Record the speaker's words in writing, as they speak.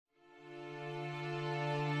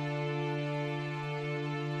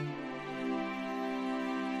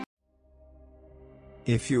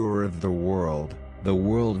If you were of the world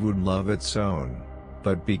would love its own.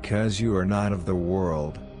 But because you are not of the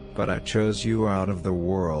world, but I chose you out of the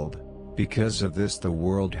world, because of this the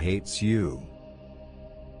world hates you.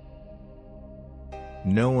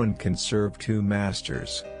 No one can serve two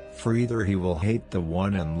masters, for either he will hate the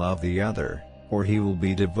one and love the other, or he will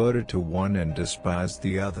be devoted to one and despise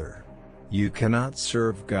the other. You cannot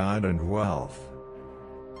serve God and wealth.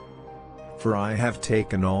 For I have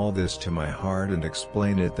taken all this to my heart and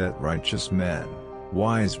explain it, that righteous men,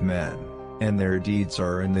 wise men, and their deeds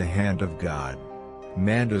are in the hand of God.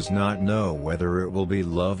 Man does not know whether it will be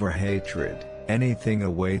love or hatred, anything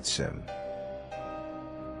awaits him.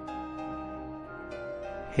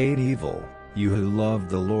 Hate evil, you who love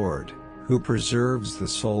the Lord, who preserves the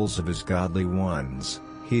souls of his godly ones,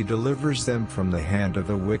 he delivers them from the hand of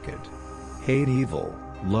the wicked. Hate evil,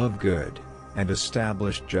 love good, and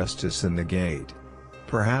establish justice in the gate.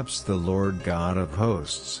 Perhaps the Lord God of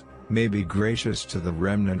hosts may be gracious to the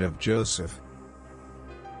remnant of Joseph.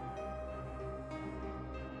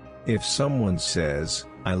 If someone says,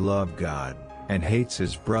 I love God, and hates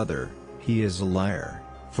his brother, he is a liar,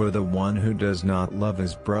 for the one who does not love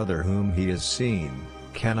his brother whom he has seen,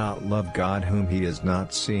 cannot love God whom he has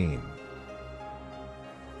not seen.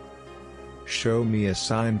 Show me a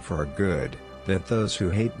sign for good, that those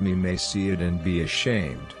who hate me may see it and be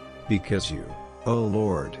ashamed, because you, O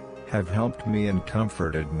Lord, have helped me and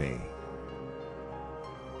comforted me.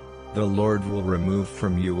 The Lord will remove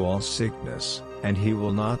from you all sickness, and he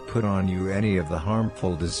will not put on you any of the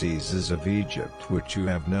harmful diseases of Egypt which you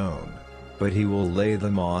have known, but he will lay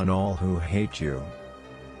them on all who hate you.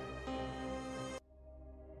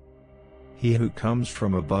 He who comes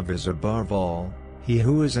from above is above all, he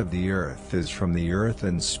who is of the earth is from the earth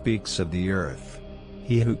and speaks of the earth.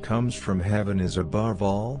 He who comes from heaven is above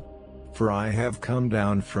all. For I have come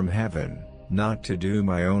down from heaven, not to do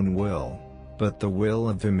my own will, but the will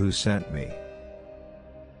of him who sent me.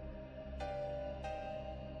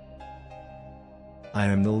 I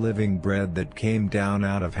am the living bread that came down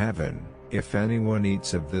out of heaven. If anyone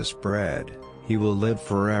eats of this bread, he will live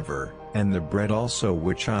forever, and the bread also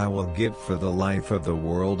which I will give for the life of the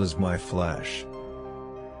world is my flesh.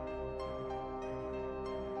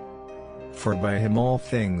 For by him all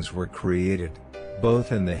things were created,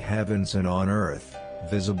 both in the heavens and on earth,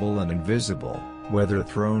 visible and invisible, whether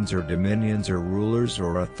thrones or dominions or rulers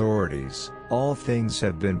or authorities, all things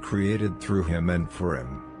have been created through him and for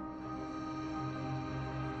him.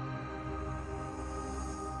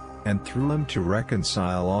 And through him to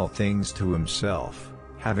reconcile all things to himself,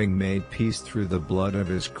 having made peace through the blood of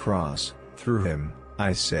his cross. Through him,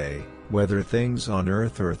 I say, whether things on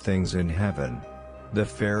earth or things in heaven. The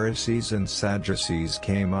Pharisees and Sadducees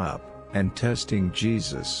came up, and testing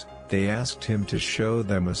Jesus, they asked him to show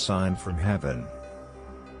them a sign from heaven.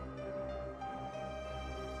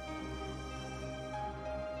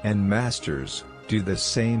 And masters, do the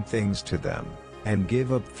same things to them, and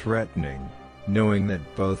give up threatening, knowing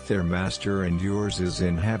that both their master and yours is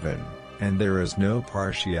in heaven, and there is no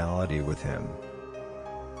partiality with him.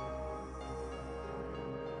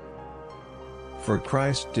 For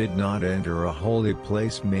Christ did not enter a holy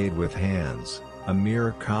place made with hands, a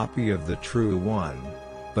mere copy of the true one,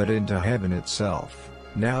 but into heaven itself,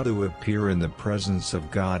 now to appear in the presence of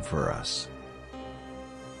God for us.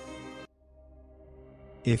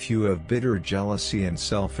 If you have bitter jealousy and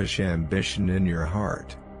selfish ambition in your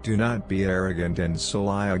heart, do not be arrogant and so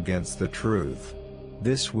lie against the truth.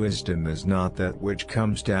 This wisdom is not that which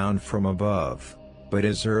comes down from above, but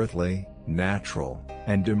is earthly, natural,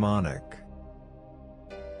 and demonic.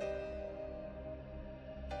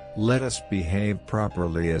 Let us behave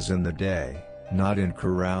properly as in the day, not in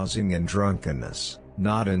carousing and drunkenness,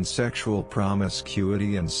 not in sexual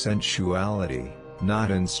promiscuity and sensuality,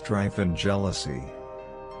 not in strife and jealousy.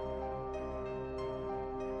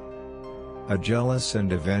 A jealous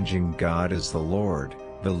and avenging God is the Lord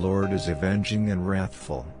is avenging and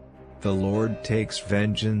wrathful. The Lord takes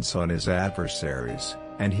vengeance on his adversaries,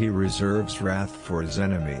 and he reserves wrath for his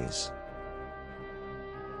enemies.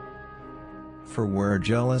 For where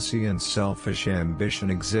jealousy and selfish ambition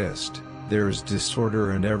exist, there is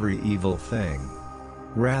disorder in every evil thing.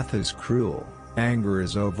 Wrath is cruel, anger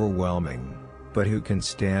is overwhelming, but who can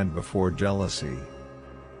stand before jealousy?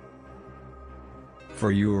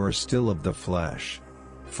 For you are still of the flesh.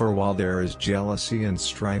 For while there is jealousy and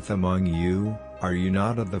strife among you, are you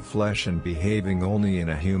not of the flesh and behaving only in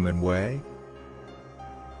a human way?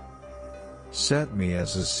 Set me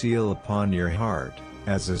as a seal upon your heart,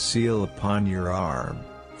 as a seal upon your arm,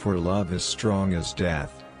 for love is strong as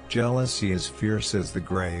death, jealousy is fierce as the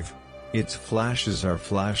grave, its flashes are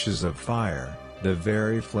flashes of fire, the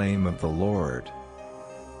very flame of the Lord.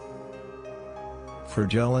 For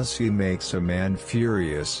jealousy makes a man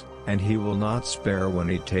furious, and he will not spare when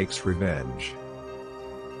he takes revenge.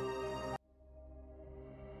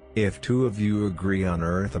 If two of you agree on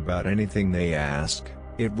earth about anything they ask,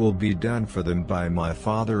 it will be done for them by my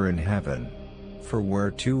Father in heaven. For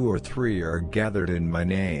where 2 or 3 are gathered in my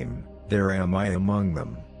name, there am I among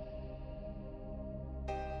them.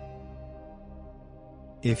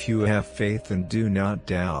 If you have faith and do not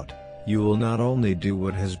doubt, you will not only do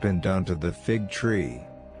what has been done to the fig tree,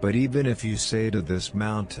 but even if you say to this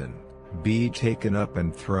mountain, "Be taken up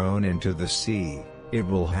and thrown into the sea," it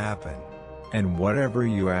will happen. And whatever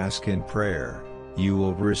you ask in prayer, you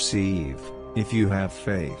will receive, if you have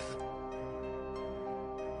faith.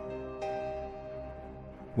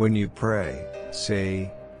 When you pray,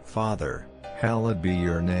 say, "Father, hallowed be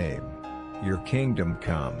your name. Your kingdom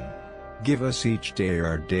come. Give us each day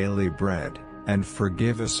our daily bread, and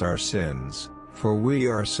forgive us our sins, for we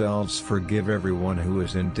ourselves forgive everyone who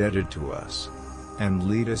is indebted to us. And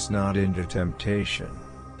lead us not into temptation,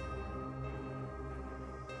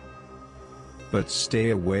 but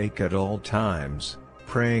stay awake at all times,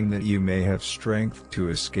 praying that you may have strength to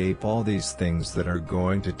escape all these things that are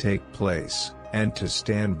going to take place, and to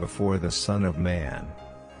stand before the Son of Man."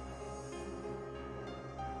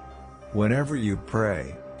 Whenever you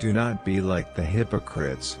pray, do not be like the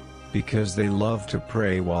hypocrites, because they love to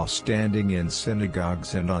pray while standing in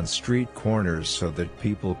synagogues and on street corners so that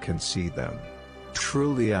people can see them.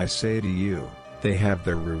 Truly I say to you, they have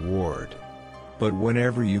their reward. But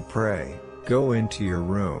whenever you pray, go into your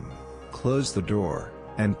room, close the door,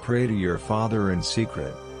 and pray to your Father in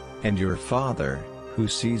secret. And your Father, who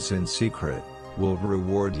sees in secret, will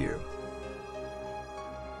reward you.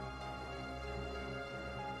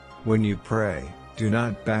 When you pray, do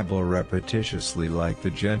not babble repetitiously like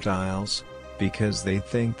the Gentiles, because they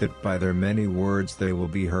think that by their many words they will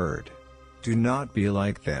be heard. Do not be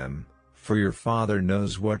like them, for your Father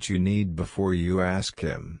knows what you need before you ask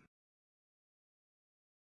Him.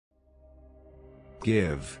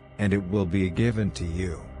 Give, and it will be given to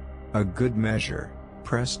you. A good measure,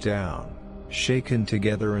 pressed down, shaken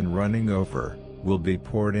together and running over, will be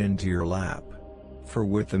poured into your lap. For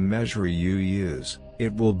with the measure you use,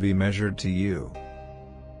 it will be measured to you.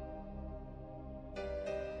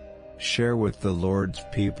 Share with the Lord's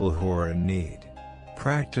people who are in need.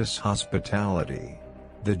 Practice hospitality.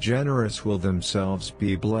 The generous will themselves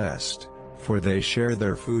be blessed, for they share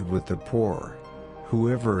their food with the poor.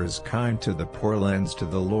 Whoever is kind to the poor lends to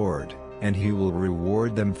the Lord, and He will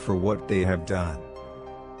reward them for what they have done.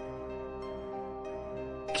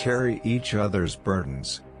 Carry each other's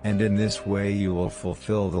burdens, and in this way you will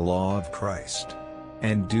fulfill the law of Christ.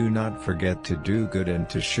 And do not forget to do good and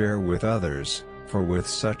to share with others, for with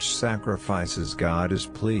such sacrifices God is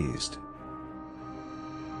pleased.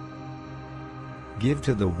 Give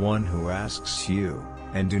to the one who asks you,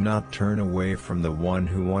 and do not turn away from the one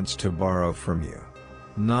who wants to borrow from you.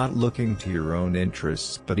 Not looking to your own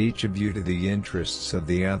interests but each of you to the interests of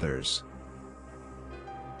the others.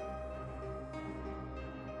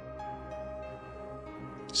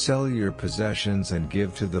 Sell your possessions and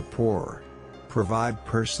give to the poor. Provide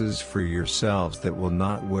purses for yourselves that will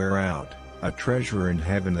not wear out, a treasure in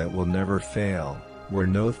heaven that will never fail, where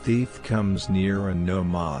no thief comes near and no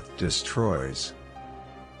moth destroys.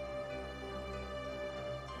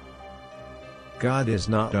 God is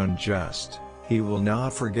not unjust. He will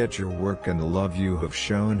not forget your work and the love you have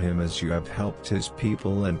shown Him as you have helped His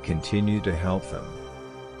people and continue to help them.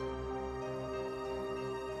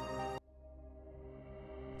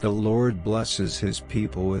 The Lord blesses His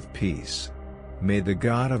people with peace. May the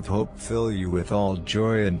God of hope fill you with all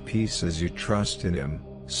joy and peace as you trust in Him,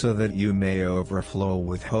 so that you may overflow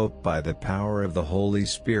with hope by the power of the Holy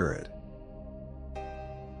Spirit.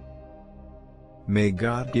 May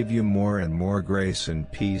God give you more and more grace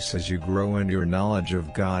and peace as you grow in your knowledge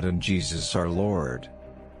of God and Jesus our Lord.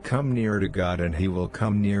 Come near to God and He will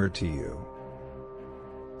come near to you.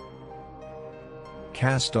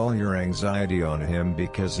 Cast all your anxiety on Him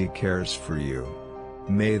because He cares for you.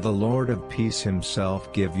 May the Lord of peace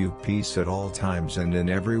Himself give you peace at all times and in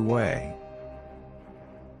every way.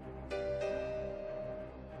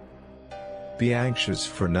 Be anxious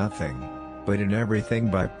for nothing, but in everything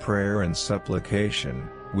by prayer and supplication,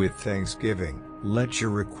 with thanksgiving, let your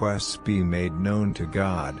requests be made known to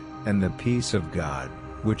God, and the peace of God,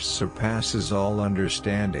 which surpasses all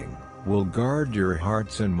understanding, will guard your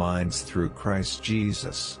hearts and minds through Christ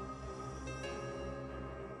Jesus.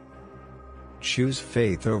 Choose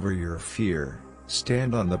faith over your fear,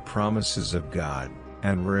 stand on the promises of God,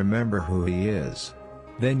 and remember who He is.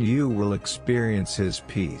 Then you will experience His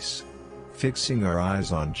peace. Fixing our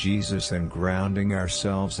eyes on Jesus and grounding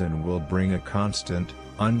ourselves in will bring a constant,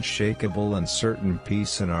 unshakable and certain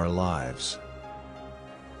peace in our lives.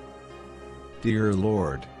 Dear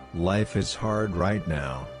Lord, life is hard right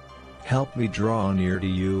now. Help me draw near to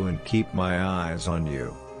you and keep my eyes on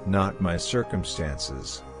you, not my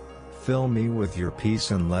circumstances. Fill me with your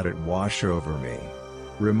peace and let it wash over me.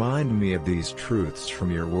 Remind me of these truths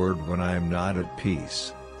from your word when I am not at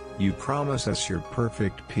peace. You promise us your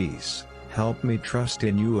perfect peace. Help me trust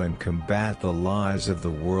in you and combat the lies of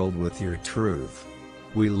the world with your truth.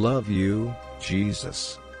 We love you,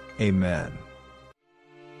 Jesus. Amen.